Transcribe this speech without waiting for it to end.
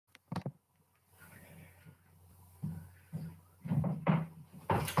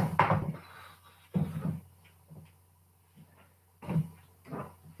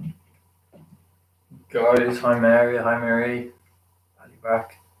Guys, hi Mary, hi Mary. Paddy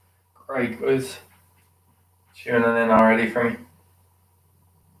back. Great guys. Tuning in already for me.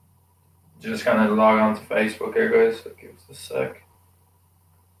 Just gonna log on to Facebook here guys, so give us a sec.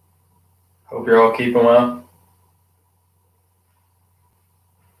 Hope you're all keeping well.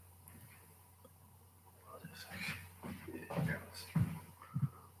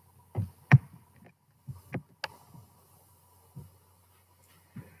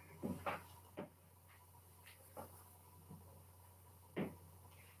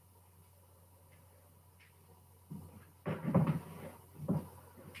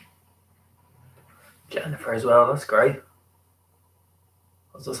 Jennifer as well, that's great.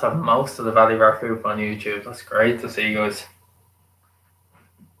 I'll just have most of the Valley Rock group on YouTube. That's great to see you guys.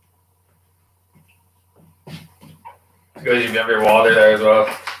 So guys, you have your water there as well.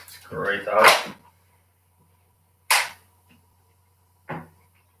 It's great to have.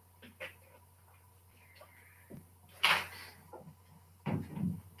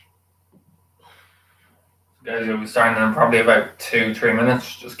 Guys, we'll be starting in probably about 2-3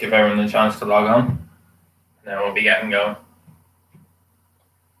 minutes. Just give everyone a chance to log on. And then we'll be getting going.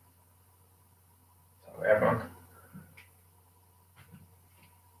 So everyone.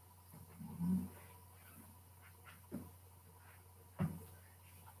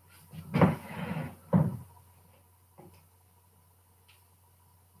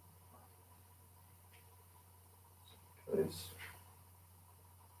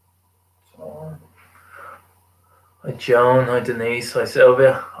 Hi Joan, hi Denise, hi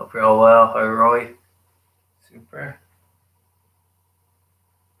Sylvia. Hope you're all well. Hi Roy. Super.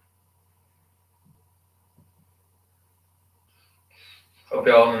 Hope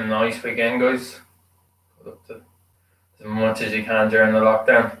you're all having a nice weekend, guys. Put up to as much as you can during the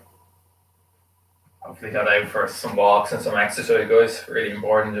lockdown. Hopefully got out for some walks and some exercise, guys. Really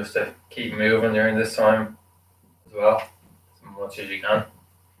important just to keep moving during this time as well, as much as you can.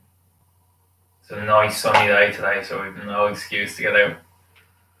 It's a nice sunny day today, so we've no excuse to get out.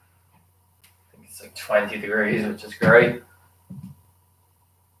 I think it's like 20 degrees, which is great.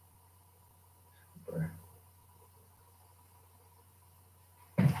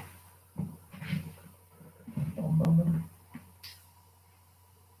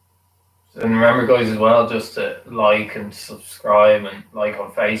 So remember guys as well, just to like and subscribe, and like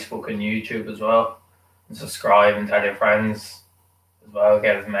on Facebook and YouTube as well, and subscribe and tell your friends as well.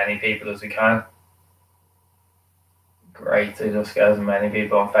 Get as many people as we can. Great to just get as many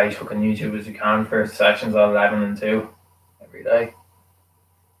people on Facebook and YouTube as we can for sessions at 11 and 2 every day.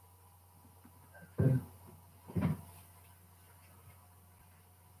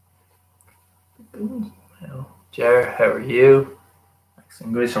 Jer, how are you?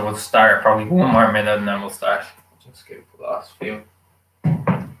 Excellent, good. So we'll start probably 1 more minute and then we'll start. Just give the last few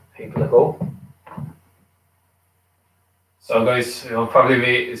people a go. So guys,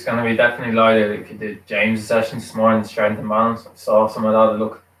 it's going to be definitely lighter if you did James' session this morning, strength and balance. I saw some of that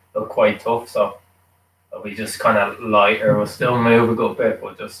look quite tough, so it'll be just kind of lighter. We'll still move a good bit,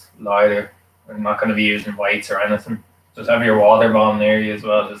 but just lighter. We're not going to be using weights or anything. Just have your water bomb near you as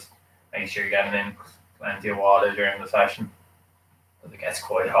well. Just make sure you're getting in plenty of water during the session, because it gets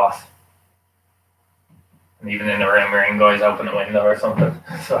quite hot. And even in the room we're in, guys, open a window or something.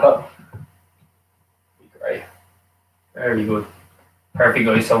 So be great. Very good. Perfect,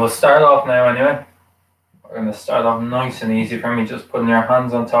 guys. So we'll start off now anyway. We're going to start off nice and easy for me, just putting your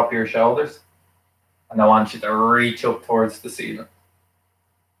hands on top of your shoulders. And I want you to reach up towards the ceiling.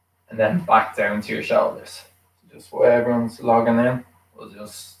 And then back down to your shoulders. So just while everyone's logging in, we'll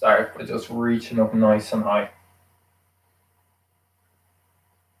just start by just reaching up nice and high.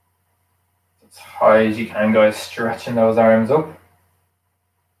 As high as you can, guys, stretching those arms up.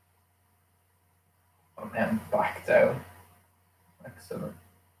 And then back down. Excellent.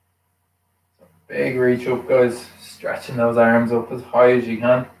 So big reach up, guys, stretching those arms up as high as you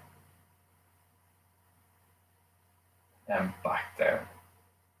can. And back down.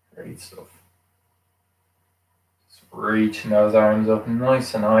 Great stuff. Just reaching those arms up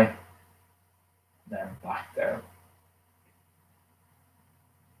nice and high. Then back down.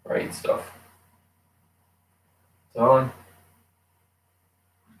 Great stuff. So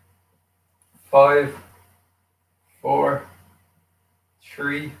 5, 4,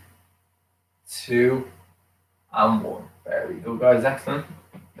 3, 2, and 1. Very good, guys. Excellent.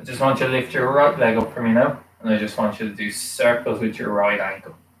 I just want you to lift your right leg up for me now, and I just want you to do circles with your right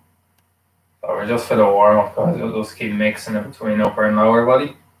ankle. So we're just for the warm up, guys. We'll just keep mixing it between upper and lower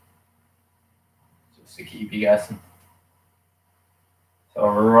body, just to keep you guessing. So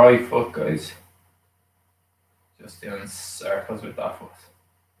right foot, guys. Just doing circles with that foot.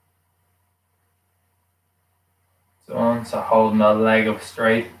 Done. So holding that leg up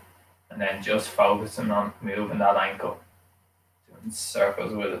straight and then just focusing on moving that ankle. Doing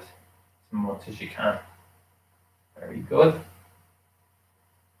circles with it as much as you can. Very good.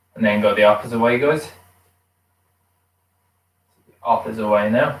 And then go the opposite way, guys. The opposite way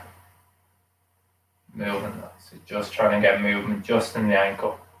now. Moving that. So just trying to get movement just in the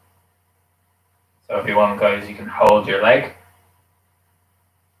ankle. So if you want, guys, you can hold your leg.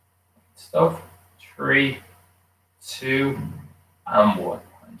 Stuff. 3, 2, and 1.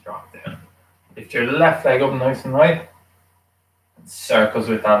 And drop down. Lift your left leg up nice and high. And circles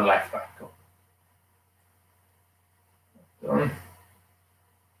with that left ankle. Done.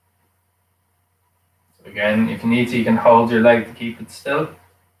 So again, if you need to, you can hold your leg to keep it still.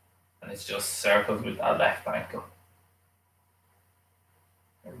 And it's just circles with that left ankle.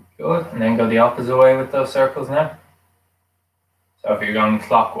 Very good. And then go the opposite way with those circles now. So if you're going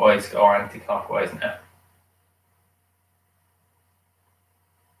clockwise, go anti-clockwise now.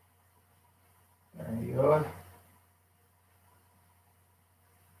 Very good.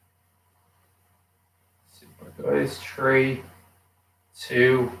 Super, guys. 3,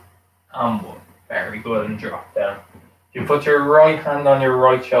 2, and 1. Very good. And drop down. You put your right hand on your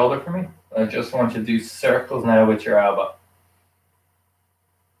right shoulder for me. I just want you to do circles now with your elbow.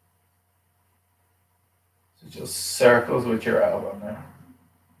 So just circles with your elbow now.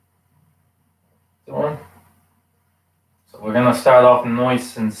 Done. So we're going to start off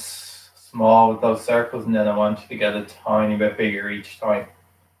nice and small with those circles, and then I want you to get a tiny bit bigger each time.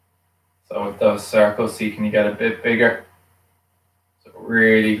 So with those circles, see, can you get a bit bigger? So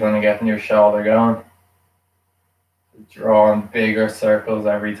really going to get your shoulder going. Drawing bigger circles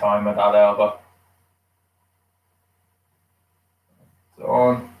every time with that elbow.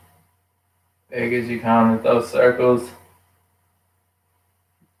 Done. Big as you can with those circles.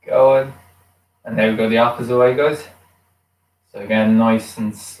 Going. And now go the opposite way, guys. So again, nice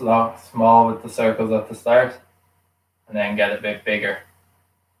and small with the circles at the start. And then get a bit bigger.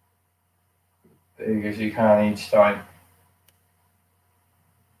 Big as you can each time.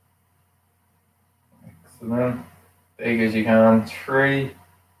 Excellent. Big as you can. 3,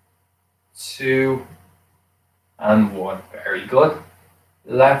 2, and 1. Very good.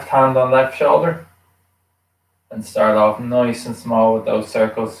 Left hand on left shoulder. And start off nice and small with those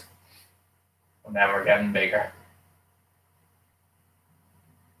circles. And then we're getting bigger.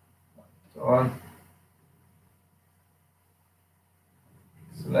 Done.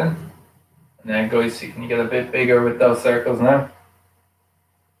 Excellent. And then, guys, so can you get a bit bigger with those circles now?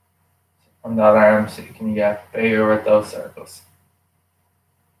 On that arm, so you can get bigger with those circles.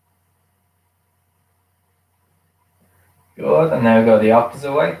 Good, and now go the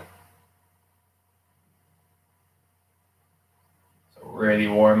opposite way. So really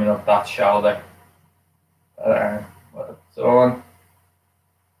warming up that shoulder, that arm. Well done.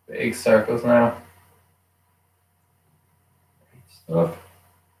 Big circles now. Great stuff.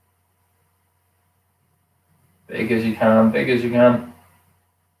 Big as you can, big as you can.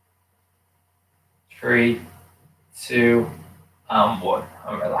 3, 2, and 1.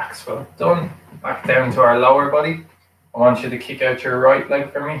 And relax. Well done. Back down to our lower body. I want you to kick out your right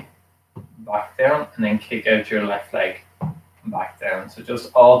leg for me. Back down, and then kick out your left leg. Back down. So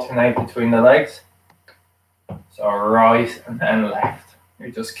just alternate between the legs. So right and then left. You're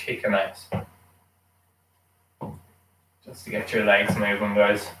just kicking out. Just to get your legs moving,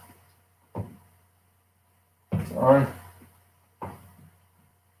 guys. Done.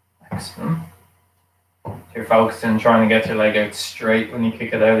 Excellent. You're focusing trying to get your leg out straight when you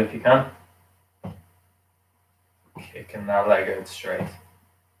kick it out if you can. Kicking that leg out straight.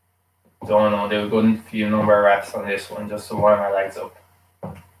 Done. I'll do a good few number of reps on this one just to warm our legs up.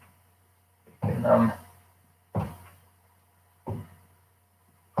 Kicking them.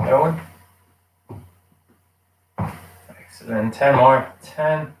 Going. Excellent. 10 more.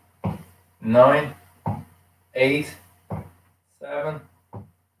 10, 9, 8, 7,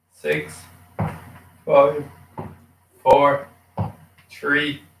 6, 5, 4,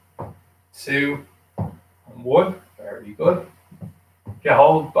 3, 2, and 1. Very good. You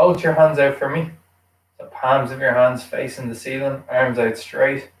hold both your hands out for me. The palms of your hands facing the ceiling, arms out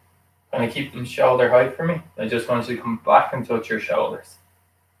straight. Kind of keep them shoulder height for me. I just want you to come back and touch your shoulders.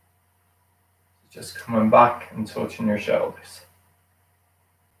 Just coming back and touching your shoulders.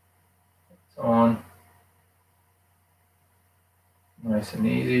 On. Nice and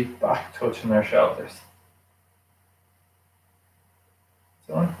easy. Back touching our shoulders.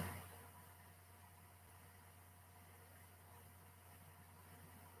 On.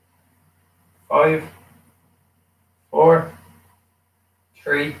 5, 4,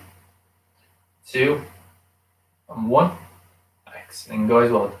 3, 2, and Excellent, guys.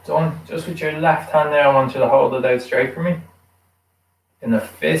 Well done. Just with your left hand now, I want you to hold it out straight for me in a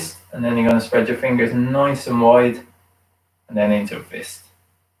fist, and then you're going to spread your fingers nice and wide, and then into a fist.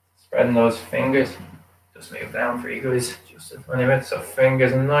 Spreading those fingers. Just move down for you guys, just a tiny bit. So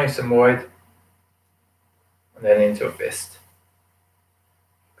fingers nice and wide, and then into a fist.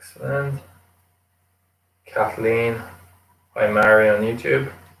 Excellent. Kathleen, hi Mary on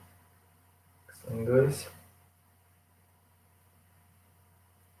YouTube. Excellent, guys.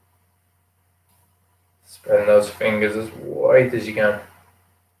 Spreading those fingers as wide as you can.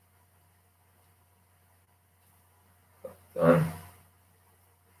 Done.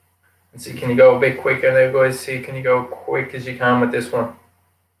 And see, can you go a bit quicker now, guys? See, can you go quick as you can with this one?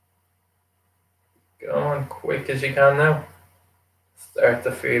 Go on quick as you can now. Start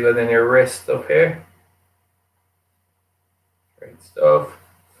to feel it in your wrist up here. Great stuff.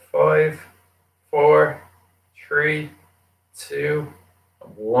 5, 4, 3, 2,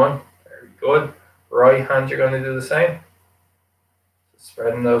 1. Very good. Right hand, you're going to do the same.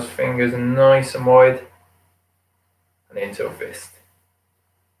 Spreading those fingers nice and wide, and into a fist.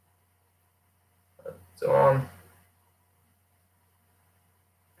 Done.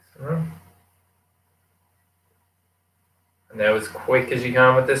 Excellent. And now as quick as you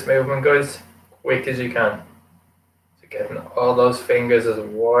can with this movement, guys. Quick as you can. So getting all those fingers as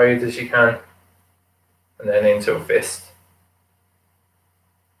wide as you can, and then into a fist.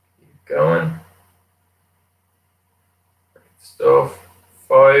 Keep going. Great stuff.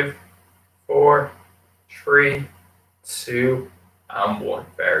 5, 4, 3, 2, and 1.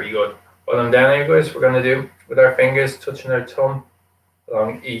 Very good. What I'm down here, guys, we're going to do with our fingers, touching our thumb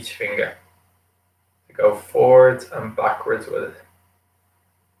along each finger. To go forwards and backwards with it.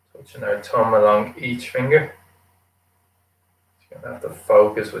 Touching our thumb along each finger. You're going to have to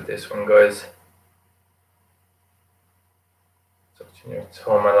focus with this one, guys. Touching your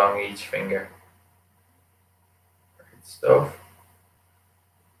thumb along each finger. Great stuff.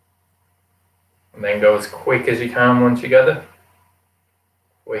 And then go as quick as you can once you get it.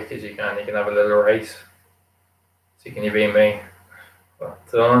 Quick as you can. You can have a little race. So can you beat me? Well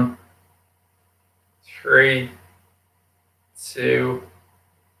done. 3, 2,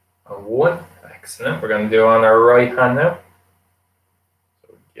 and 1. Excellent. We're going to do it on our right hand now.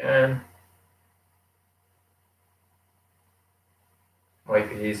 So again. Might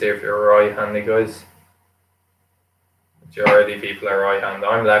be easier if you're right-handed, guys. Majority of people are right-handed.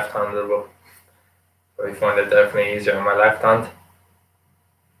 I'm left-handed, but I find it definitely easier on my left hand.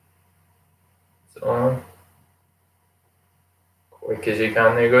 So, quick as you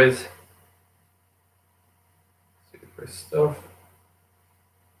can there, guys. Super stuff.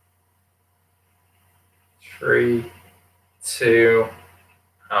 3, 2,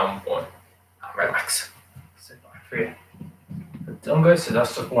 and 1. And relax. Sit back for you. Done, guys. So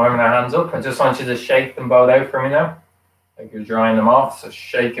that's just warming our hands up. I just want you to shake them both out for me now. Like you're drying them off. So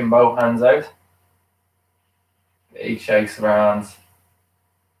shaking both hands out. Big shakes of our hands.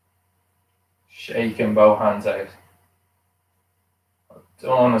 Shaking both hands out.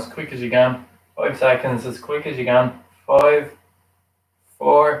 Done as quick as you can. 5 seconds as quick as you can. 5,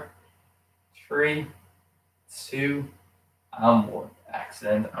 4, 3, 2, and 1.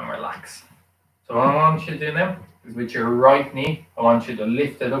 Excellent, and relax. So what I want you to do now is with your right knee, I want you to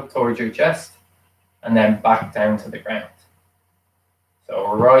lift it up towards your chest and then back down to the ground.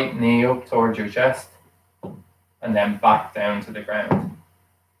 So right knee up towards your chest and then back down to the ground.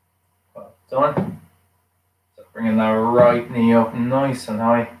 Well done. So bringing that right knee up nice and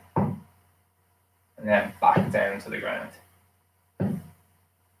high and then back down to the ground.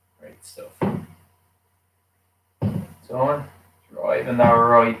 Great stuff. Done. Driving that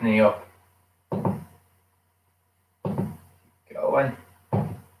right knee up. Going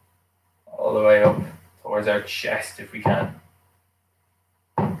all the way up towards our chest if we can.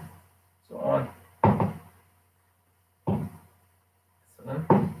 So on.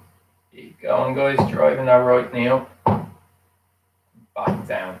 Excellent. Keep going, guys. Driving that right knee up. Back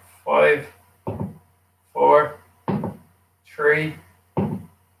down. 5, 4, 3,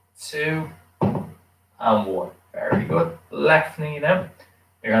 2, and 1. Very good. Left knee now.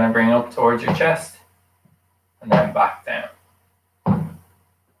 You're going to bring up towards your chest and then back down.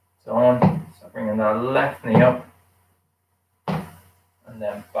 On. So bringing that left knee up and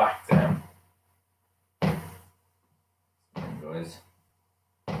then back down. Guys.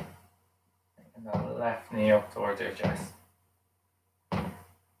 Bringing that left knee up towards your chest.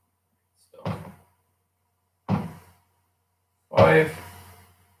 Stuff. 5,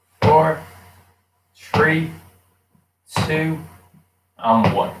 4, 3, 2,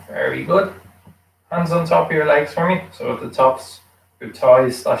 and 1. Very good. Hands on top of your legs for me. So at the tops, your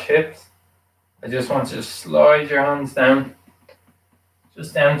thighs slash hips. I just want you to slide your hands down,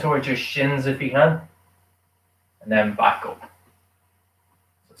 just down towards your shins if you can, and then back up.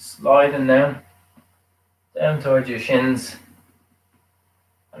 So sliding down towards your shins,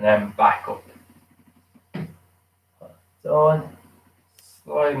 and then back up. Done.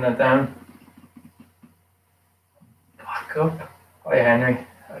 Sliding it down, back up. Hi Henry,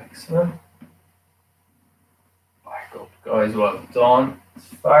 excellent. Back up, guys, well done. As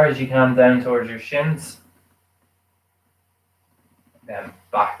far as you can down towards your shins, then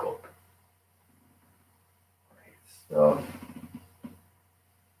back up. Great stuff.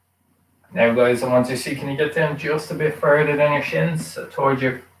 Now guys, I want to see, can you get down just a bit further than your shins, so towards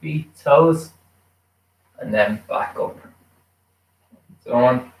your feet, toes, and then back up.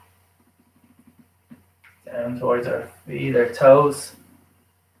 Done. Down towards our feet, our toes,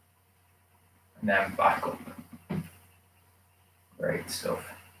 and then back up. Great stuff.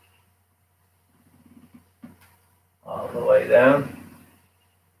 All the way down.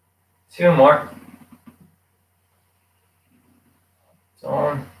 2 more.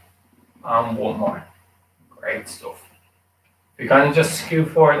 Done. And 1 more. Great stuff. If you kind of just scoot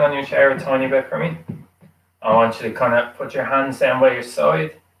forward on your chair a tiny bit for me, I want you to kind of put your hands down by your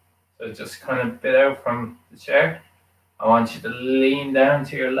side. So just kind of bit out from the chair. I want you to lean down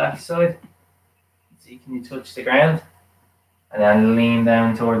to your left side. See, can you touch the ground? And then lean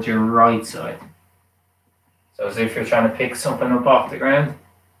down towards your right side. So as if you're trying to pick something up off the ground.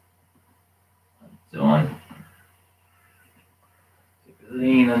 Done. Keep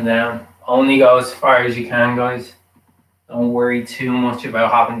leaning down. Only go as far as you can, guys. Don't worry too much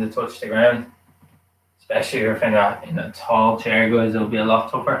about having to touch the ground. Especially if in a tall chair, guys, it'll be a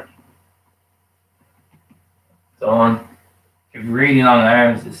lot tougher. Done. If you've really long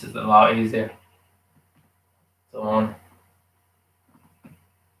arms, this is a lot easier. Done.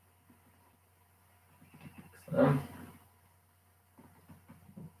 As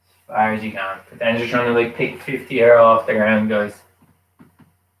far as you can. Pretend you're trying to like pick 50-year off the ground, guys.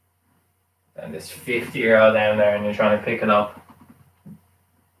 And there's 50-year down there and you're trying to pick it up.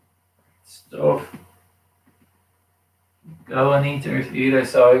 Stuff. Go on either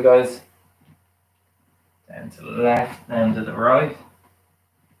side, guys. Down to the left, down to the right.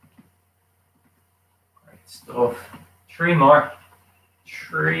 Great stuff. 3 more.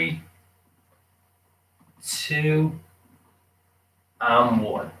 3, 2, and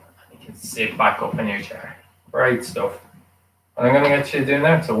 1. You can sit back up in your chair. Great stuff. What I'm going to get you to do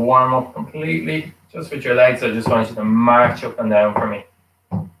now to warm up completely, just with your legs, I just want you to march up and down for me.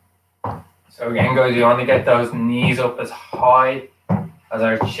 So again, guys, you want to get those knees up as high as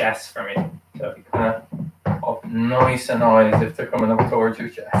our chest for me. So if you kind of up nice and high as if they're coming up towards your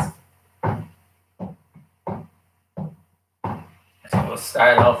chest. So we'll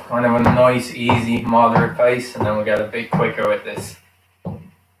start off kind of a nice, easy, moderate pace, and then we'll get a bit quicker with this. So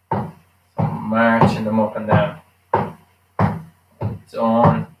marching them up and down.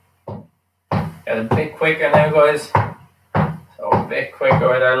 Done. Get a bit quicker now, guys. So a bit quicker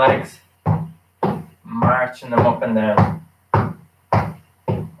with our legs. Marching them up and down.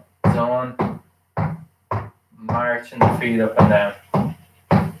 Done. Marching the feet up and down.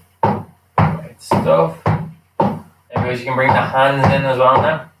 Great stuff. Now, guys, you can bring the hands in as well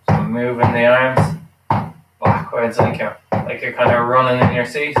now. So moving the arms backwards like you're kind of running in your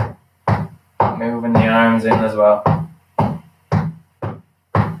seat. Moving the arms in as well.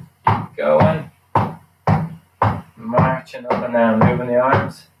 Going, marching up and down, moving the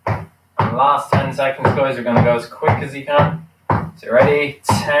arms. And last 10 seconds, guys, we're going to go as quick as you can. So ready?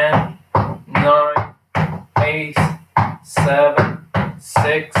 10, 9, 8, 7,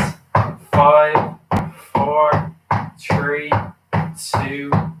 6, 5, 4, 3,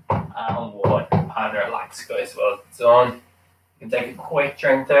 2, and 1. And relax, guys. Well done. You can take a quick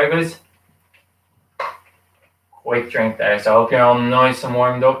drink there, guys. Quick drink there. So I hope you're all nice and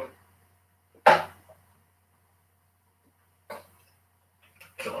warmed up.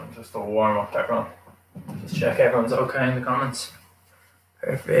 Just to warm up everyone. Just check everyone's okay in the comments.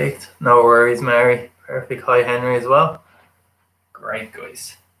 Perfect. No worries, Mary. Perfect. Hi, Henry, as well. Great,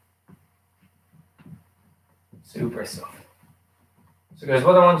 guys. Super stuff. So, guys,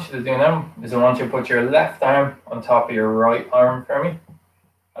 what I want you to do now is I want you to put your left arm on top of your right arm for me.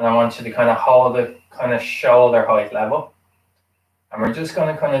 And I want you to kind of hold it kind of shoulder height level. And we're just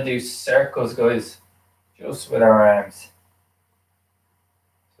going to kind of do circles, guys, just with our arms.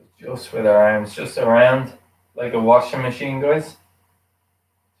 Just with our arms, just around like a washing machine, guys.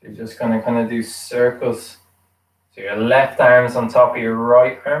 So you're just going to kind of do circles. So your left arm's on top of your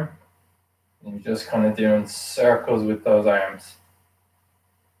right arm. And you're just kind of doing circles with those arms.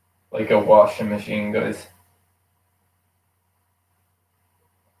 like a washing machine, guys.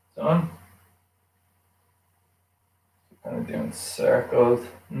 Done. Kind of doing circles,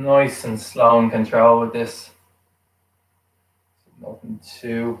 nice and slow and control with this. Nothing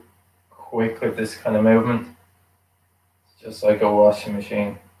too quick with this kind of movement. It's just like a washing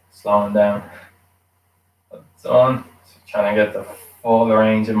machine, slowing down. Done. So trying to get the full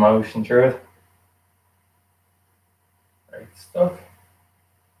range of motion through it. Great stuff.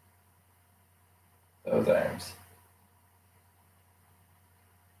 Those arms.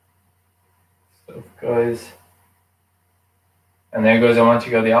 Stuff, guys. And there goes, I want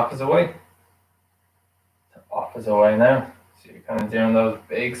you to go the opposite way. The opposite way now. So you're kind of doing those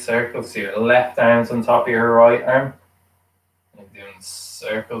big circles. So your left arm's on top of your right arm. You're doing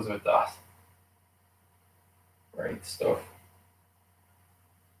circles with that. Great stuff.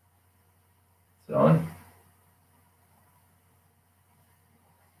 Done.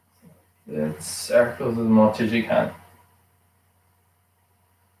 It's circles as much as you can.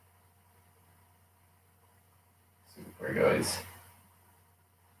 Super, guys.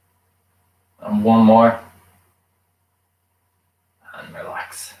 And one more. And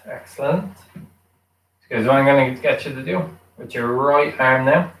relax. Excellent. Because what I'm going to get you to do with your right arm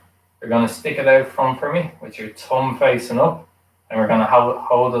now, you're going to stick it out front for me with your thumb facing up. And we're going to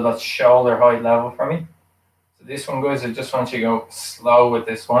hold it at shoulder height level for me. So this one, guys, I just want you to go slow with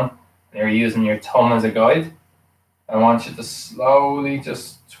this one. And you're using your thumb as a guide. I want you to slowly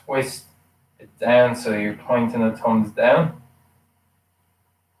just twist it down so you're pointing the thumbs down.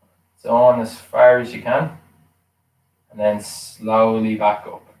 So on as far as you can. And then slowly back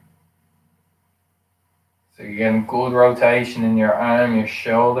up. So you're getting good rotation in your arm, your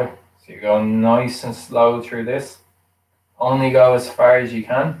shoulder. So you're going nice and slow through this. Only go as far as you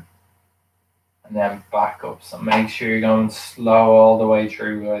can. And then back up. So make sure you're going slow all the way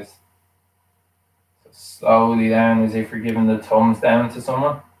through, guys. So slowly down as if you're giving the thumbs down to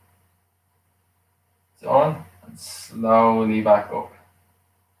someone. Done. And slowly back up.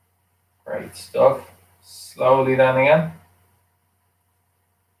 Great stuff. Slowly down again.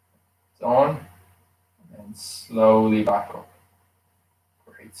 Done. And slowly back up.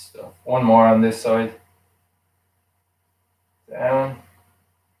 Great stuff. One more on this side. Down.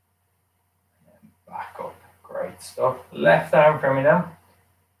 And back up. Great stuff. Left arm for me now.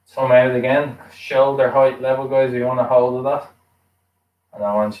 Thumb out again. Shoulder height level, guys. We want to hold that. And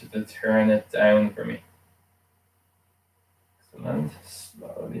I want you to turn it down for me. Excellent.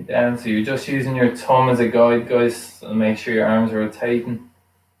 Slowly down. So you're just using your thumb as a guide, guys. So make sure your arms are rotating.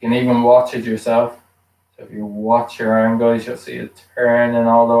 You can even watch it yourself. So if you watch your arm, guys, you'll see it turning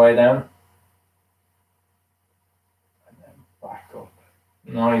all the way down. And then back up.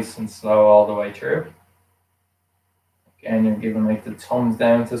 Nice and slow all the way through. Again, you're giving like the thumbs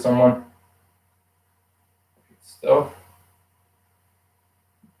down to someone. Good stuff.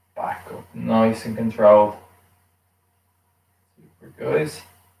 Back up. Nice and controlled. Super, guys.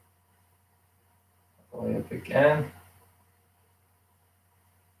 All the way up again.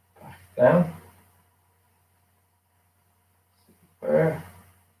 Back down. Super.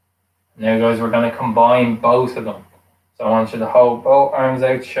 Now, guys, we're going to combine both of them. So I want you to hold both arms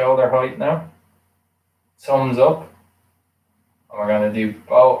out shoulder height now. Thumbs up. And we're going to do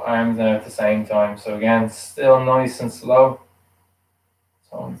both arms now at the same time. So again, still nice and slow.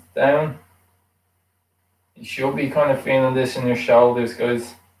 Thumbs down. You should be kind of feeling this in your shoulders,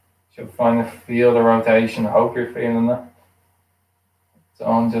 guys. You should feel the rotation. I hope you're feeling that.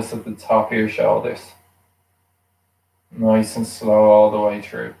 Down just at the top of your shoulders. Nice and slow all the way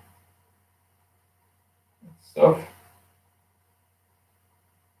through. Good stuff.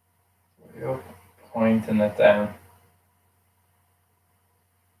 Way up, pointing it down.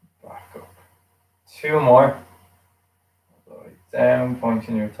 Back up. Two more. All the way down,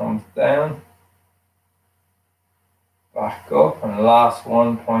 pointing your thumbs down. Back up, and last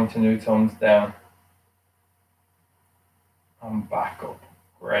one, pointing your thumbs down. And back up.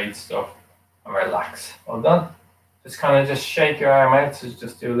 Great stuff. And relax. Well done. Just kind of just shake your arm out. So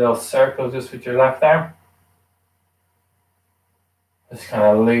just do a little circle just with your left arm. Just kind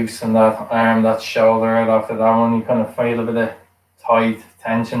of loosen that arm, that shoulder out after that one. You kind of feel a bit of tight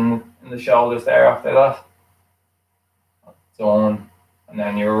tension in the shoulders there after that. Done. And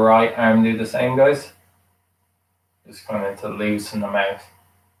then your right arm, do the same, guys. Just kind of to loosen them out.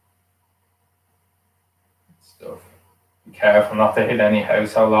 Stuff. Be careful not to hit any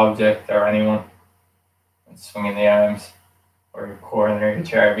household object or anyone. And swinging the arms or your corner of your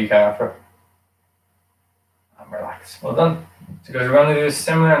chair, be careful. And relax. Well done. So guys, we're going to do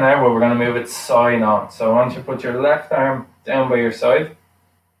similar now, but we're going to move it side on. So I want you to put your left arm down by your side.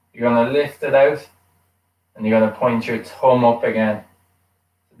 You're going to lift it out and you're going to point your thumb up again.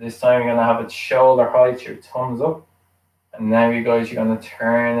 So this time you're going to have it shoulder height, your thumb's up. And now you guys, you're going to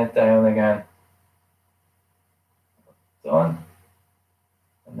turn it down again. Done.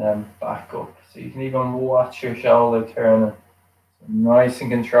 And then back up. So you can even watch your shoulder turning. So nice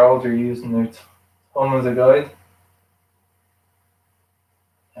and controlled, you're using your thumb as a guide.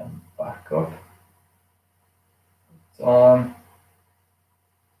 And back up. Done.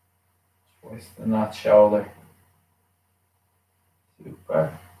 Twisting that shoulder.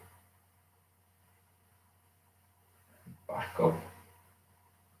 Super. Back up.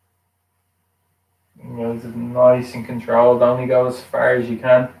 You guys are nice and controlled. Only go as far as you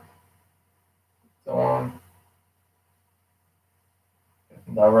can. Done.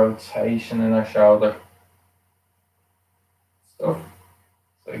 Getting that rotation in our shoulder. Stuff.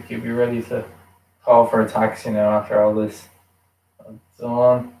 So you'll be ready to call for a taxi now after all this.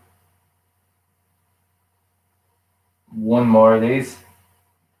 Done. One more of these.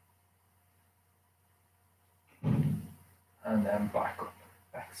 And then back up.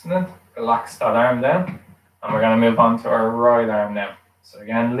 Excellent. Relax that arm down. And we're going to move on to our right arm now. So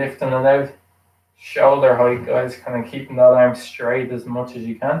again, lifting it out. Shoulder height, guys. Kind of keeping that arm straight as much as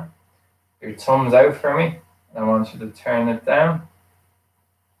you can. Your thumb's out for me. And I want you to turn it down.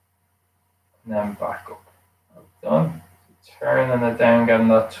 And then back up. Done. Turning it down, getting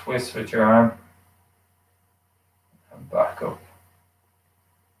that twist with your arm. And back up.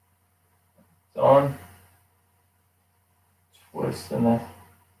 Done. Twisting it.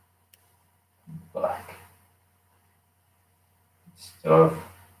 Back. Stuff.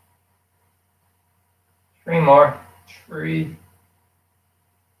 3 more. 3,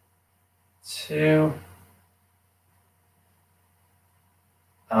 2,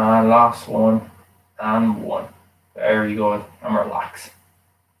 and last one, and 1. Very good. And relax.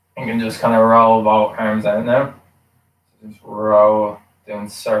 You can just kind of roll both arms out now. So just roll, doing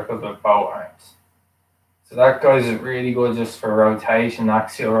circles with both arms. So that, guys, is really good just for rotation,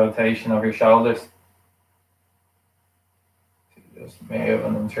 axial rotation of your shoulders. Just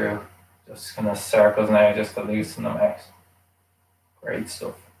moving them through. Just kind of circles now, just to loosen them out. Great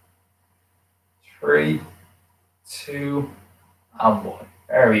stuff. 3, 2, and 1.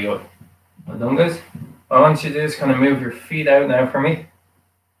 Very good. Well done, guys. What I want you to do is kind of move your feet out now for me.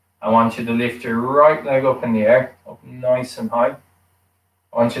 I want you to lift your right leg up in the air, up nice and high.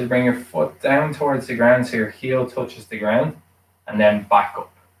 I want you to bring your foot down towards the ground so your heel touches the ground, and then back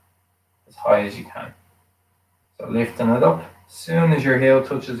up as high as you can. So lifting it up, as soon as your heel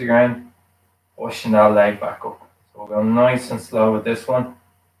touches the ground, pushing that leg back up. So we'll go nice and slow with this one.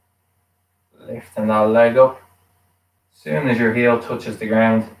 Lifting that leg up, as soon as your heel touches the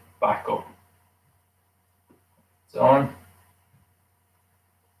ground, back up. Done.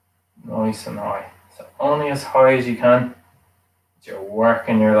 Nice and high. So only as high as you can. You're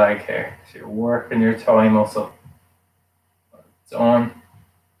working your leg here. So you're working your thigh muscle. Done.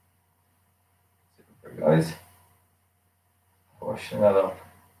 Super, guys. Pushing it up.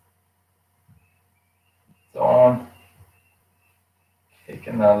 Done.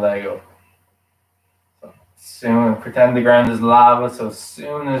 Kicking that leg up. So soon, pretend the ground is lava. So as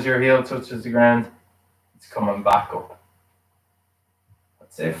soon as your heel touches the ground, it's coming back up.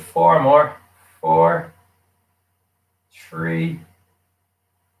 That's it. 4 more. 4, 3,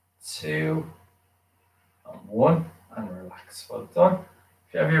 2, and 1, and relax. Well done.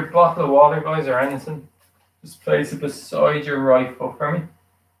 If you have your bottle of water, guys, or anything, just place it beside your right foot for me.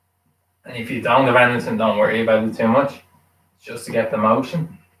 And if you don't have anything, don't worry about it too much. It's just to get the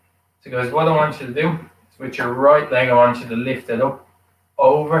motion. So, guys, what I want you to do is with your right leg, I want you to lift it up,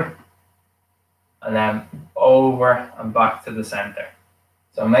 over, and then over and back to the center.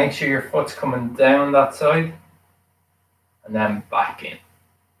 So make sure your foot's coming down that side, and then back in.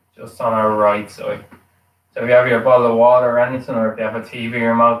 Just on our right side. So if you have your bottle of water or anything, or if you have a TV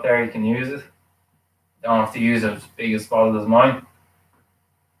remote there, you can use it. You don't have to use as big a bottle as mine.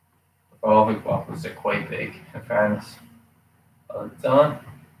 All big bottles are quite big, in fairness. Well done.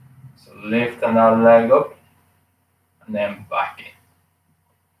 So lifting that leg up, and then back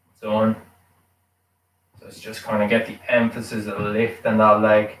in. Done. So it's just kind of get the emphasis of lifting that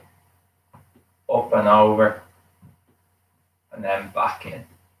leg up and over, and then back in.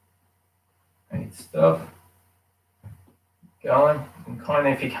 Great stuff. Going. And kind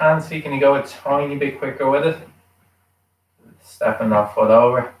of, if you can see, can you go a tiny bit quicker with it? Stepping that foot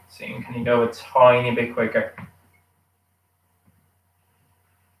over. Seeing, can you go a tiny bit quicker?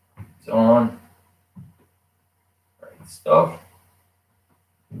 Done. Great stuff.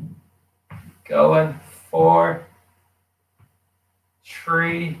 Going. 4,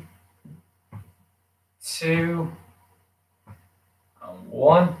 3, 2, and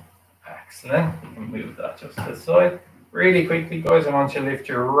 1. Excellent. You can move that just to the side. Really quickly, guys, I want you to lift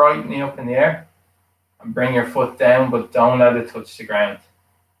your right knee up in the air and bring your foot down, but don't let it touch the ground.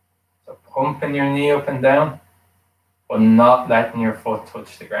 So pumping your knee up and down, but not letting your foot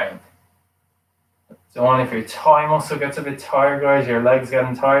touch the ground. So if your thigh muscle gets a bit tired, guys, your legs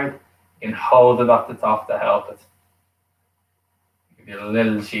getting tired, you can hold it at the top to help it. Give you a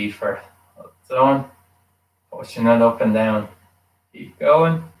little cheat for it. So pushing it up and down. Keep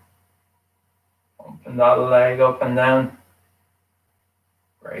going. Pumping that leg up and down.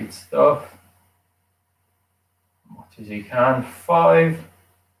 Great stuff. As much as you can. 5,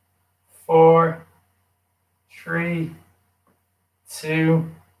 4, 3,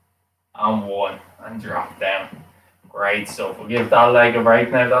 2, and 1. And drop down. Great stuff. We'll give that leg a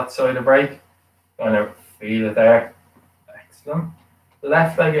break now, that side a break. Going to feel it there. Excellent.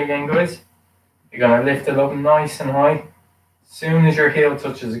 Left leg again, guys. You're going to lift it up nice and high. As soon as your heel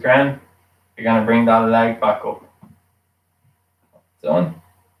touches the ground, you're going to bring that leg back up. Done.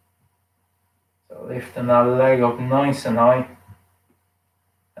 So lifting that leg up nice and high.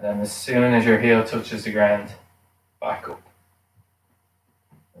 And then as soon as your heel touches the ground, back up.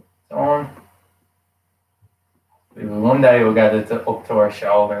 Done. One day we'll get it up to our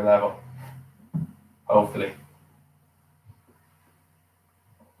shoulder level. Hopefully.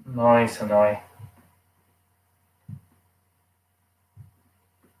 Nice and high.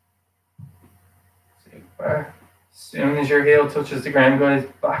 Super. As soon as your heel touches the ground, guys,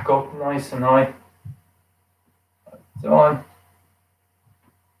 back up nice and high. Done.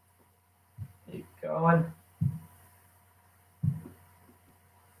 Keep going.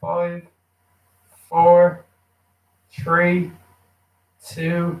 5, 4, 3,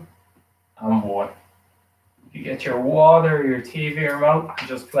 2, and 1. You get your water or your TV remote and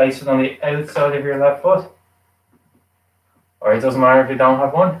just place it on the outside of your left foot. Or it doesn't matter if you don't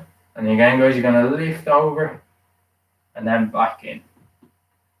have one. And again, guys, you're going to lift over and then back in.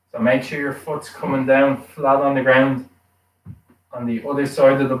 So make sure your foot's coming down flat on the ground on the other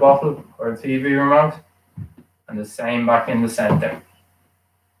side of the bottle or TV remote. And the same back in the center.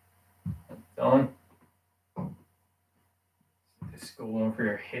 Done. This is good one for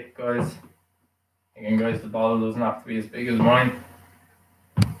your hip, guys. Again, guys, the bottle doesn't have to be as big as mine.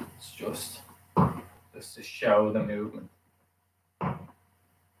 It's just to show the movement.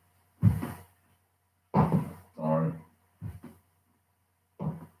 Done.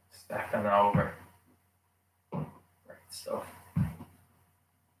 Stepping over. Great stuff.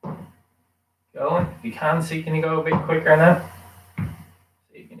 Going. If you can, see, can you go a bit quicker now?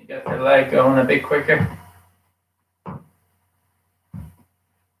 See, can you get your leg going a bit quicker? Great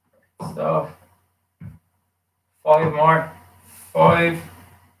stuff. 5 more. 5,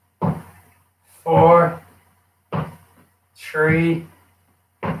 4, 3,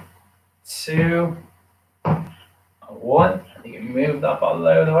 2, and 1. And you can move that bottle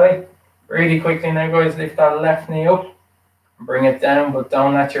out of the way. Really quickly now, guys, lift that left knee up and bring it down, but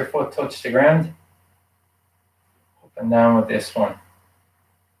don't let your foot touch the ground. Up and down with this one.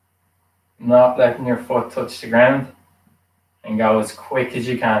 Not letting your foot touch the ground. And go as quick as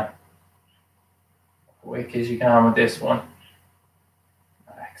you can. Quick as you can with this one.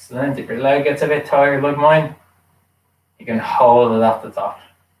 Excellent. If your leg gets a bit tired like mine, you can hold it at the top.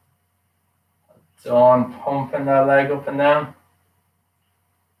 Done. Pumping that leg up and down.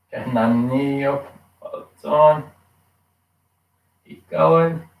 Getting that knee up. Well done. Keep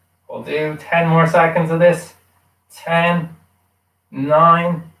going. We'll do 10 more seconds of this. 10,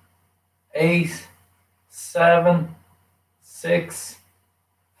 9, 8, 7, 6,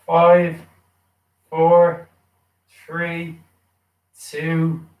 5, 4, 3,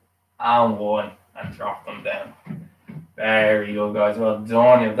 2, and 1. And drop them down. Very good, guys. Well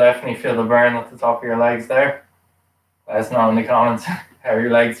done. You'll definitely feel the burn at the top of your legs there. Let us know in the comments how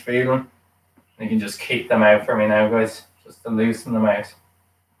your legs feeling. You can just kick them out for me now, guys, just to loosen them out.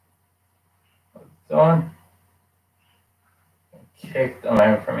 Well done. Kick them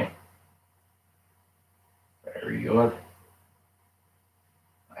out for me. Very good.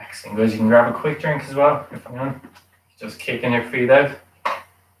 Excellent, guys. You can grab a quick drink as well if you want. Just kicking your feet out.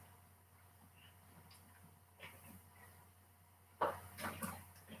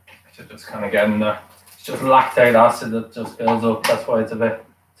 Just kind of getting it's just lactate acid that just builds up. That's why it's a bit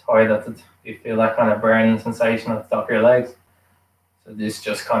tight at the you feel that kind of burning sensation at the top of your legs. So this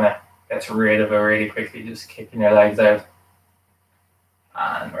just kind of gets rid of it really quickly, just kicking your legs out.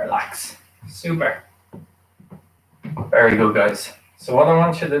 And relax. Super. Very good, guys. So what I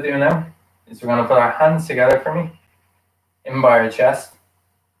want you to do now is we're going to put our hands together for me. in by your chest.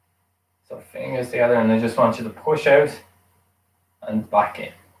 So fingers together, and I just want you to push out and back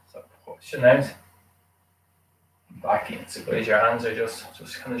in. So pushing out, back in. So guys, your hands are just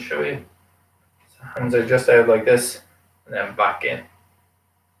kind of show you. So hands are just out like this, and then back in.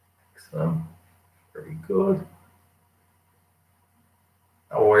 Excellent. Very good.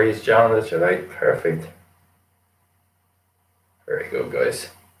 No worries, John, that's right. Perfect. Very good, guys.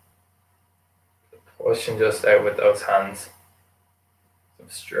 Pushing just out with those hands. So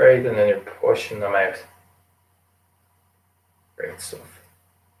straight, and then you're pushing them out. Great stuff.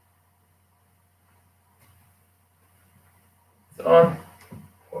 On.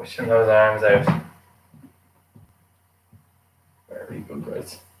 Pushing those arms out. Very good,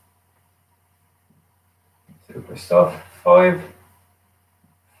 guys. Super stuff. 5,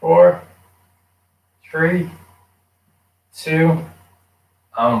 4, 3, 2,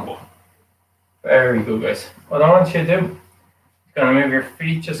 and 1. Very good, guys. What I want you to do, you're going to move your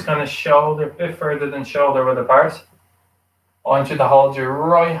feet just kind of shoulder, a bit further than shoulder width apart. I want you to hold your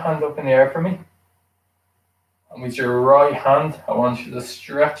right hand up in the air for me. And with your right hand, I want you to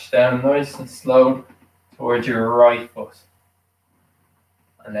stretch down nice and slow towards your right foot.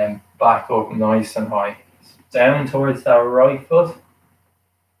 And then back up nice and high. Down towards that right foot.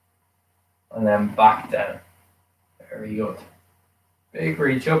 And then back down. Very good. Big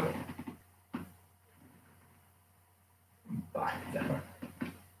reach up. Back down.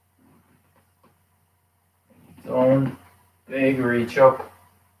 Down. Big reach up.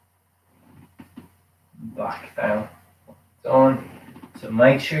 Back down. Down. So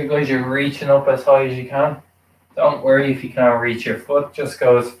make sure, guys, you're reaching up as high as you can. Don't worry if you can't reach your foot. Just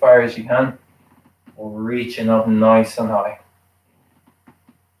go as far as you can. We're reaching up nice and high.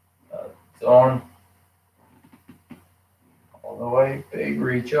 Down. All the way. Big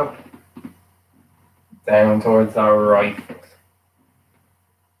reach up. Down towards that right foot.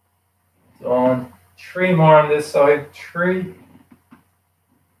 Down. 3 more on this side. 3,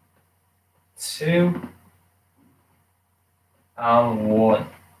 2, and 1.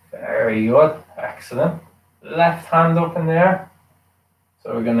 Very good. Excellent. Left hand up in the air.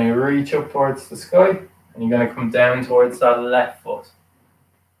 So we're going to reach up towards the sky, and you're going to come down towards that left foot.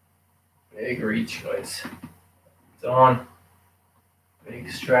 Big reach, guys. Down.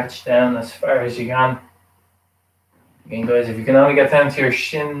 Big stretch down as far as you can. Again, guys, if you can only get down to your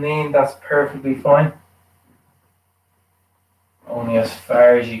shin lean, that's perfectly fine. Only as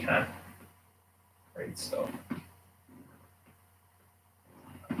far as you can. Great stuff.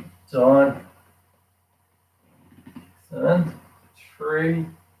 Down. Excellent. 3,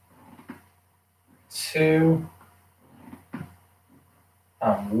 2,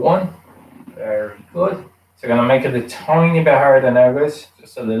 and 1. Very good. So we're going to make it a tiny bit harder now, guys.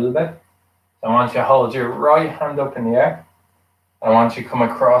 Just a little bit. So I want you to hold your right hand up in the air. I want you to come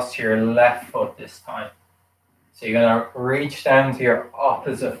across to your left foot this time. So you're going to reach down to your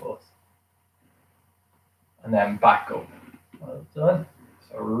opposite foot. And then back up. Well done.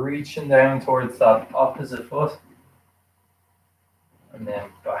 So reaching down towards that opposite foot. And then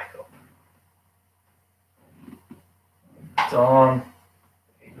back up. Down.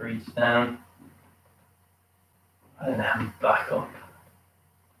 Big reach down. And then back up.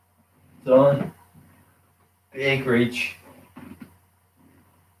 Done. Big reach.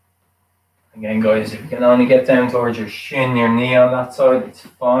 Again, guys, if you can only get down towards your shin, your knee on that side, it's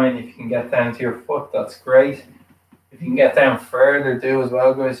fine. If you can get down to your foot, that's great. If you can get down further, do as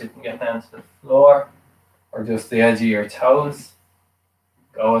well, guys. If you can get down to the floor or just the edge of your toes,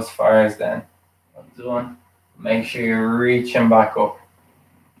 go as far as then. Well done. Make sure you're reaching back up.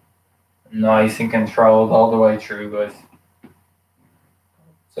 Nice and controlled all the way through, guys.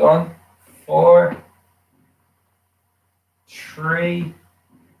 Done. 4, 3,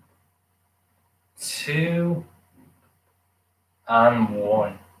 2, and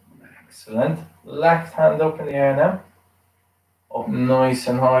 1. Excellent. Left hand up in the air now. Up nice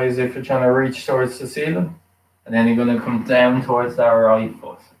and high as if you're trying to reach towards the ceiling. And then you're going to come down towards that right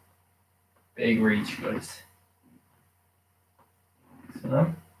foot. Big reach, guys.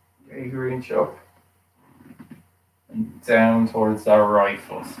 Excellent. Big reach up. And down towards that right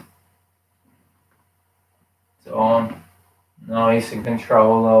foot. Down. Nice and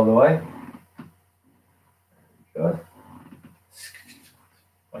controlled all the way. Good.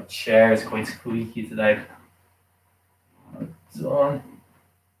 My chair is quite squeaky today. Done.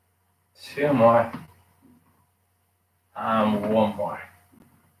 2 more. And 1 more.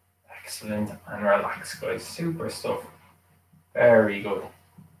 Excellent. And relax, guys. Super stuff. Very good.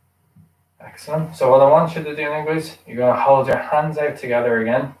 Excellent. So what I want you to do now, guys, you're going to hold your hands out together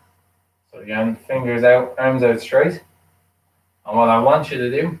again. So again, fingers out, arms out straight. And what I want you to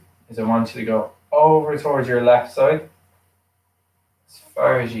do is I want you to go over towards your left side as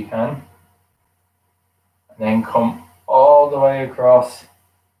far as you can, and then come all the way across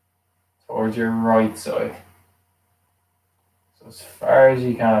towards your right side. So as far as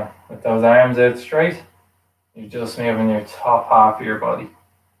you can, with those arms out straight, you're just moving your top half of your body.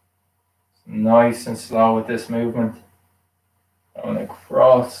 Nice and slow with this movement. Going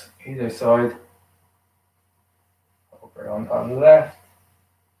across either side. Over on the left.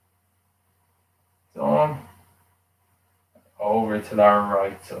 Done. Over to the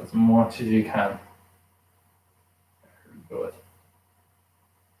right, so as much as you can. Very good.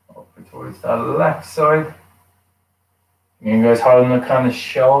 Over towards that left side. You guys holding the kind of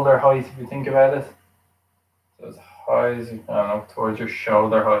shoulder height if you think about it. So as high as you can, up towards your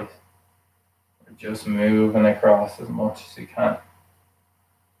shoulder height. We're just moving across as much as you can.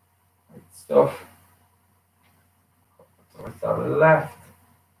 Good stuff. Over towards that left.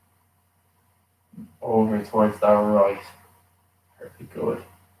 Over towards that right. Very good.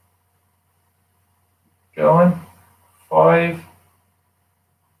 Going. 5.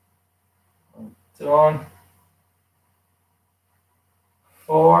 Done.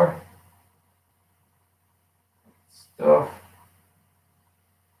 4. Stuff.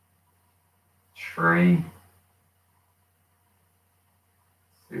 3.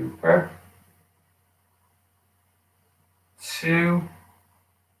 Super. 2.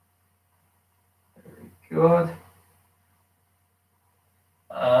 Very good.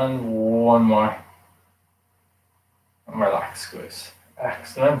 And 1 more. And relax, guys.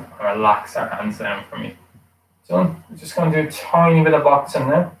 Excellent. And relax our hands down for me. Done. We're just going to do a tiny bit of boxing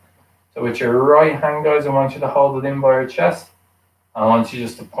now. So with your right hand, guys, I want you to hold it in by your chest. I want you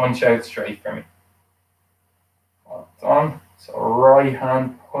just to punch out straight for me. Well done. So right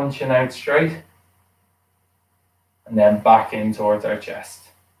hand punching out straight. And then back in towards our chest.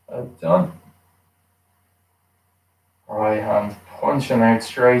 Well done. Right hand punching out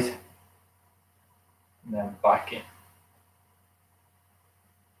straight. And then back in.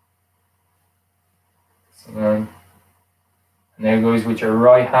 So then, now guys, with your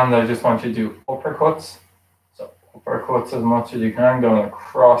right hand, I just want you to do uppercuts. So uppercuts as much as you can, going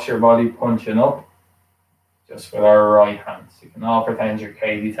across your body, punching up. Just with our right hand. So you can all pretend you're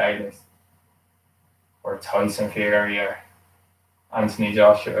Katie Taylor's. Or Tyson Fury or Anthony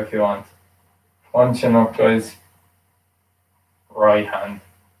Joshua if you want. Punching up, guys. Right hand.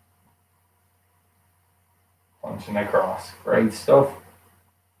 Punching across. Great stuff.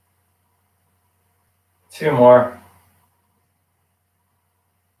 2 more.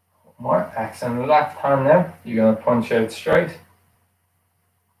 1 more. Excellent. Left hand now. You're going to punch out straight.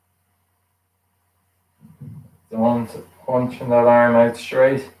 Done. So punching that arm out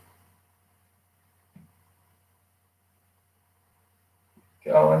straight.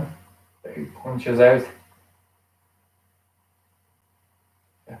 Going. Big punches out.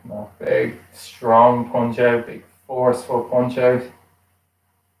 Getting that big, strong punch out. Big, forceful punch out.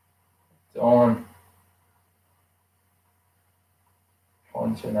 Done.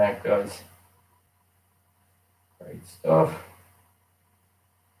 Punching out, guys. Great stuff.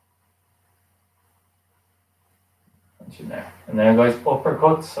 Punching out. And now, guys,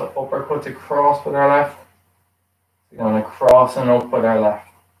 uppercuts. So uppercuts across with our left. So you're going to cross and up with our left.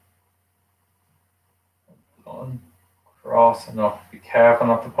 Done. Cross and up. Be careful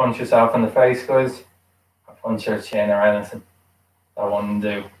not to punch yourself in the face, guys. Or punch your chin or anything. That wouldn't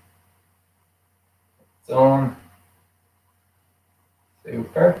do. Done.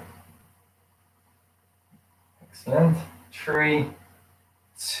 Super. Excellent. 3,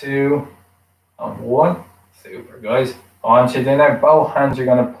 2, and 1. Super, guys. I want you to do now. Both hands you're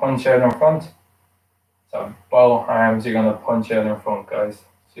going to punch out in front. So both arms you're going to punch out in front, guys.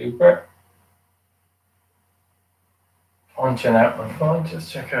 Super. Punching out in front.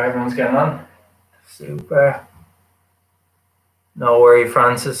 Just check how everyone's getting on. Super. No worry,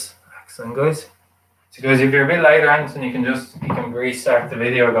 Francis. Excellent, guys. So guys, if you're a bit later, Anton, you can restart the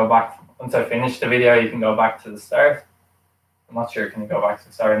video, go back. Once I finish the video, you can go back to the start. I'm not sure, can you go back to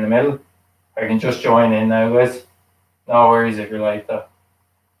the start in the middle? Or you can just join in now, guys. No worries if you're late though.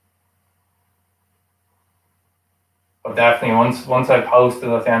 But definitely, once I post it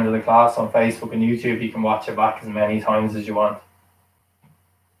at the end of the class on Facebook and YouTube, you can watch it back as many times as you want.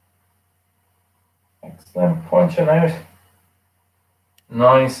 Excellent, punching out.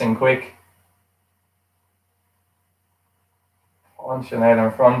 Nice and quick. Punching out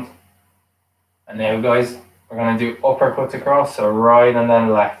in front. And now, guys, we're going to do uppercuts across, so right and then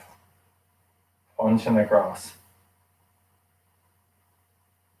left. Punching across.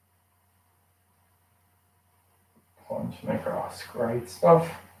 punching across. Great stuff.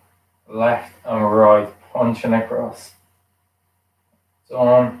 Left and right, punching across.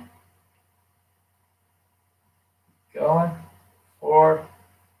 Done. Going. 4,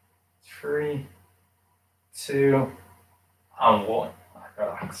 3, 2, and 1.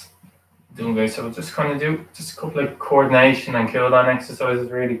 Relax. Doing good. So we'll just kind of do just a couple of coordination and cool down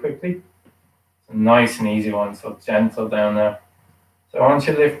exercises really quickly. So nice and easy one. So gentle down there. So I want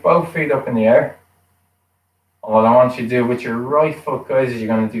you to lift both feet up in the air. And what I want you to do with your right foot, guys, is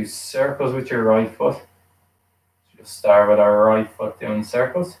you're going to do circles with your right foot. So you'll start with our right foot doing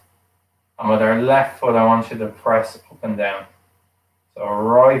circles. And with our left foot, I want you to press up and down. So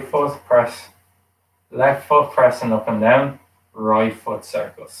right foot, press. Left foot pressing up and down. Right foot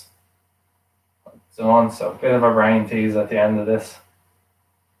circles. Done. So a bit of a brain tease at the end of this.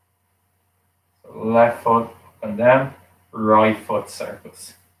 So left foot up and down. Right foot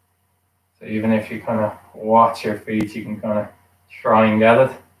circles. So even if you kind of watch your feet, you can kind of try and get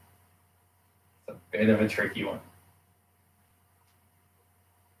it. It's a bit of a tricky one.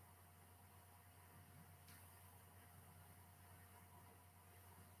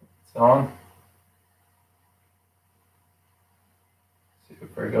 On.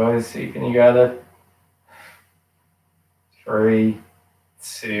 Super, guys. See, can you get it? 3,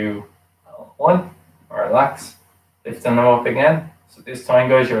 2, 1. Relax. Lifting them up again. So this time,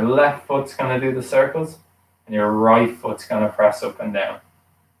 guys, your left foot's going to do the circles and your right foot's going to press up and down.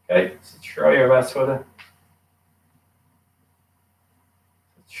 Okay, so try your best with it.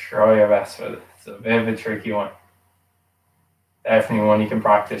 Try your best with it. It's a bit of a tricky one. Definitely one you can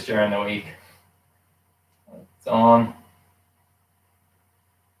practice during the week. It's on.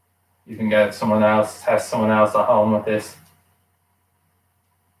 You can get someone else, test someone else at home with this.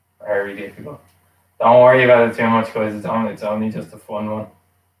 Very difficult. Don't worry about it too much, guys. It's only just a fun one.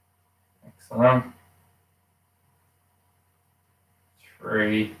 Excellent.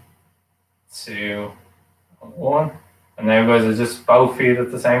 3, 2, 1. And now, guys, are just both feet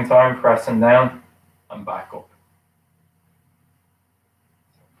at the same time, pressing down and back up.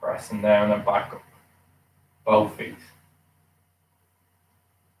 Pressing down and back up. Both feet.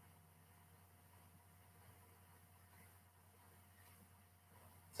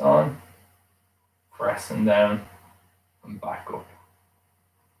 It's on. Pressing down and back up.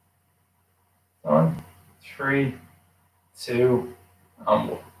 On. 3, 2, and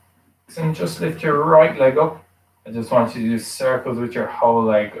 1. And just lift your right leg up. I just want you to do circles with your whole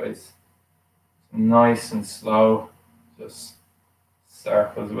leg, guys. Nice and slow. Just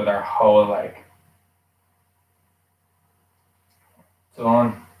circles with our whole leg.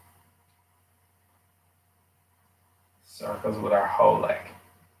 Done. Circles with our whole leg.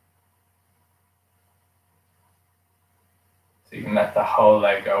 So you can let the whole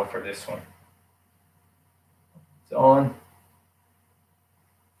leg go for this one. Done.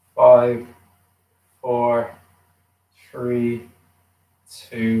 5, 4, 3,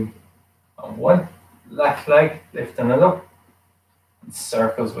 2, and 1. Left leg, lifting it up. And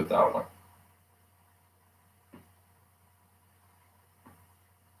circles with that one.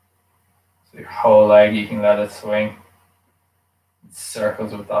 So your whole leg, you can let it swing. And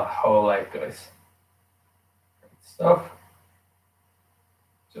circles with that whole leg, guys. Great stuff.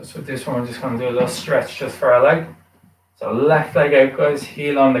 Just with this one, we're just going to do a little stretch just for our leg. So left leg out, guys,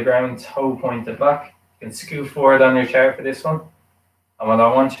 heel on the ground, toe pointed back. You can scoot forward on your chair for this one. And what I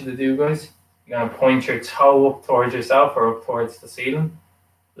want you to do, guys, you're going to point your toe up towards yourself or up towards the ceiling.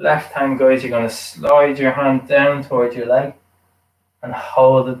 Left hand, guys, you're going to slide your hand down towards your leg and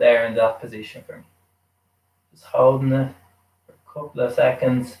hold it there in that position for me. Just holding it for a couple of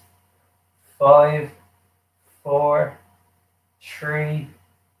seconds. 5, 4, 3,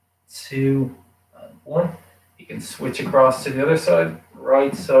 2, and 1. You can switch across to the other side,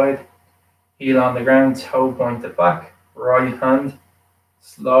 right side, heel on the ground, toe pointed back, right hand,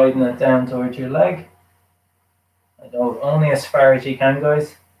 sliding it down towards your leg. I go only as far as you can,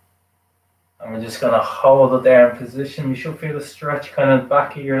 guys. And we're just going to hold it there in position. You should feel a stretch kind of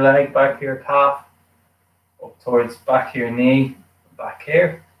back of your leg, back of your calf, up towards back of your knee, back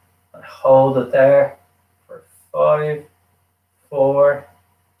here. And hold it there for 5, 4,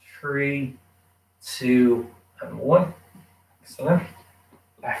 3, 2, and 1. Excellent.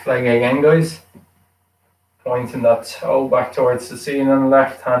 Left leg again, guys. Pointing that toe back towards the ceiling,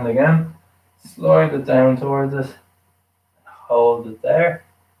 left hand again. Slide it down towards it. Hold it there.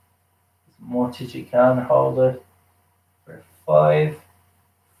 As much as you can, hold it for 5,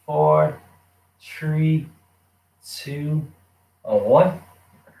 4, 3, 2, and 1.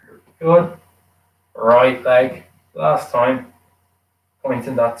 Good. Right leg. Last time.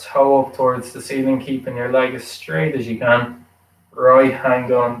 pointing that toe up towards the ceiling, keeping your leg as straight as you can. Right hand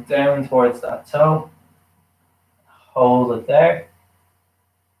going down towards that toe. Hold it there.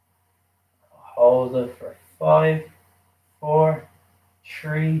 Hold it for 5, 4,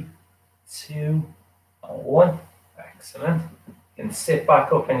 3, 2, and 1. Excellent. You can sit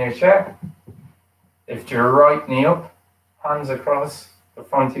back up in your chair. Lift your right knee up, hands across the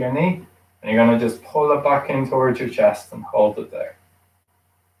front of your knee, and you're going to just pull it back in towards your chest and hold it there.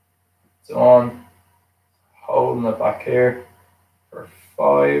 So on, holding it back here for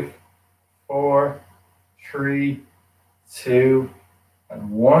 5, 4, 3, 2,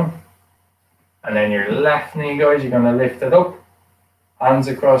 and 1. And then your left knee, guys, you're going to lift it up, hands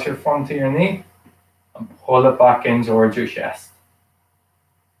across your front of your knee, and pull it back in towards your chest.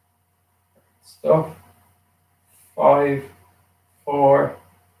 Stop. 5, 4,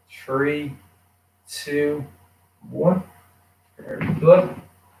 3, 2, 1. Very good.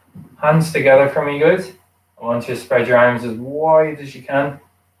 Hands together for me, guys. I want you to spread your arms as wide as you can,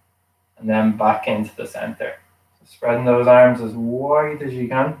 and then back into the center. So spreading those arms as wide as you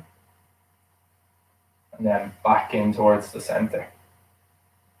can, and then back in towards the center.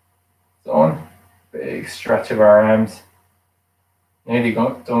 Done. Big stretch of our arms. Nearly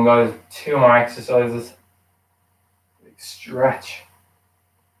done, guys. 2 more exercises. Big stretch.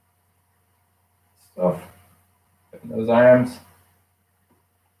 Stuff. Putting those arms.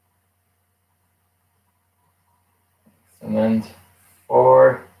 Excellent.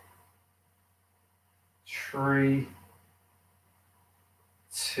 4, 3,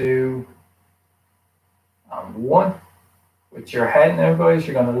 2, and 1. With your head now, guys,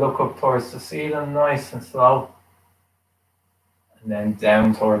 you're going to look up towards the ceiling, nice and slow. And then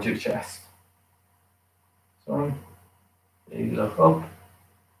down towards your chest. So, you look up.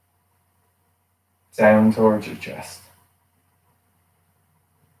 Down towards your chest.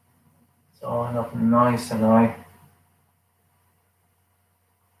 So, up nice and high.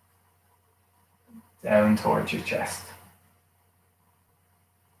 Down towards your chest.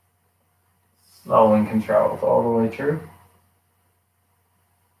 Slow and controlled all the way through.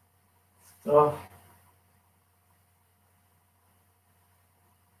 Stuff.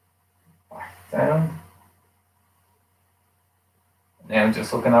 Back down. Now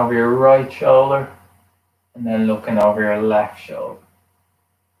just looking over your right shoulder and then looking over your left shoulder.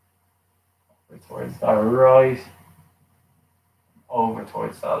 Over towards that right, over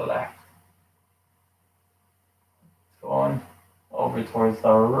towards that left. Go on, over towards that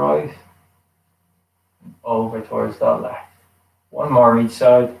right, and over towards that left. One more each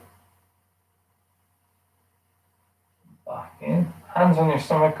side. Back in. Hands on your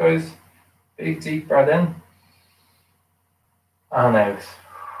stomach, guys. Big deep breath in. And out.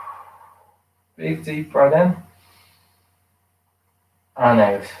 Big deep breath in. And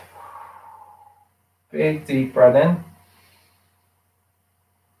out. Big deep breath in.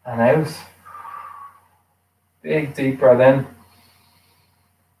 And out. Big deep breath in.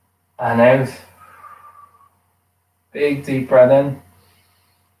 And out. Big deep breath in.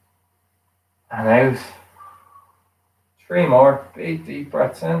 And out. 3 more. Big deep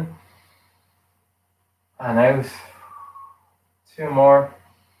breaths in. And out. 2 more.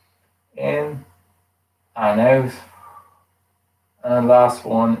 In. And out. And last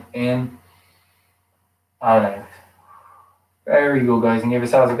one. In. And out. Very good, guys. And give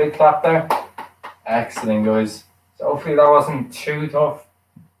yourselves a big clap there. Excellent, guys. So hopefully that wasn't too tough.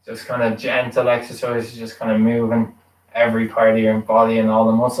 Just kind of gentle exercises, just kind of moving every part of your body and all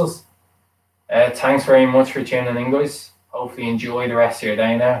the muscles. Thanks very much for tuning in, guys. Hopefully you enjoy the rest of your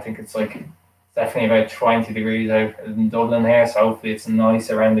day now. I think it's definitely about 20 degrees out in Dublin here, so hopefully it's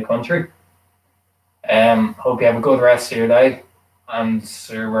nice around the country. Hope you have a good rest of your day. And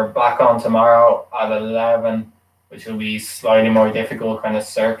so we're back on tomorrow at 11, which will be slightly more difficult, kind of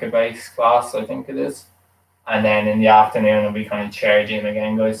circuit-based class, I think it is. And then in the afternoon, it'll be kind of chair gym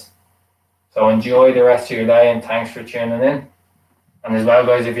again, guys. So enjoy the rest of your day, and thanks for tuning in. And as well,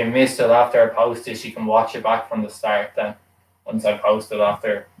 guys, if you missed it after I post this, you can watch it back from the start then, once I post it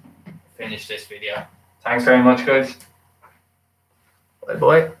after I finish this video. Thanks very much, guys.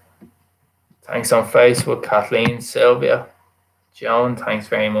 Bye-bye. Thanks on Facebook, Kathleen, Sylvia, Joan, thanks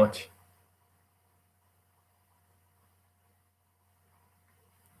very much.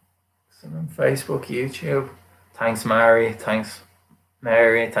 On Facebook, YouTube. Thanks, Mary. Thanks,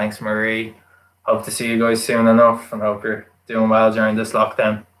 Mary. Thanks, Marie. Hope to see you guys soon enough, and hope you're doing well during this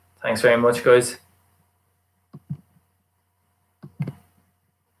lockdown. Thanks very much, guys.